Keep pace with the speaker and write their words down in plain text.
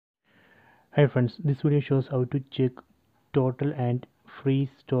Hi friends, this video shows how to check total and free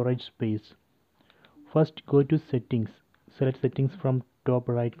storage space. First go to settings, select settings from top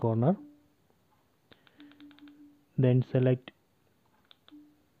right corner, then select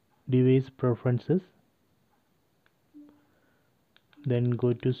device preferences, then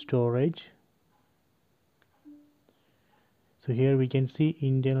go to storage. So here we can see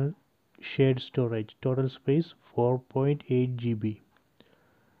internal shared storage, total space 4.8 GB.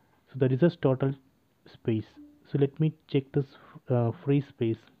 So that is the total space. So let me check this free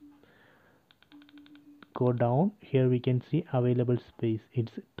space. Go down, here we can see available space,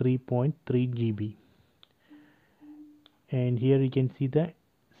 it's 3.3 GB, and here you can see the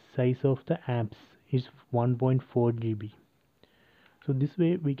size of the apps is 1.4 GB. So this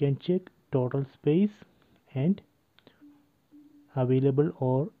way we can check total space and available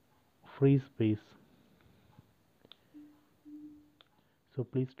or free space. So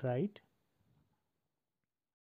please try it.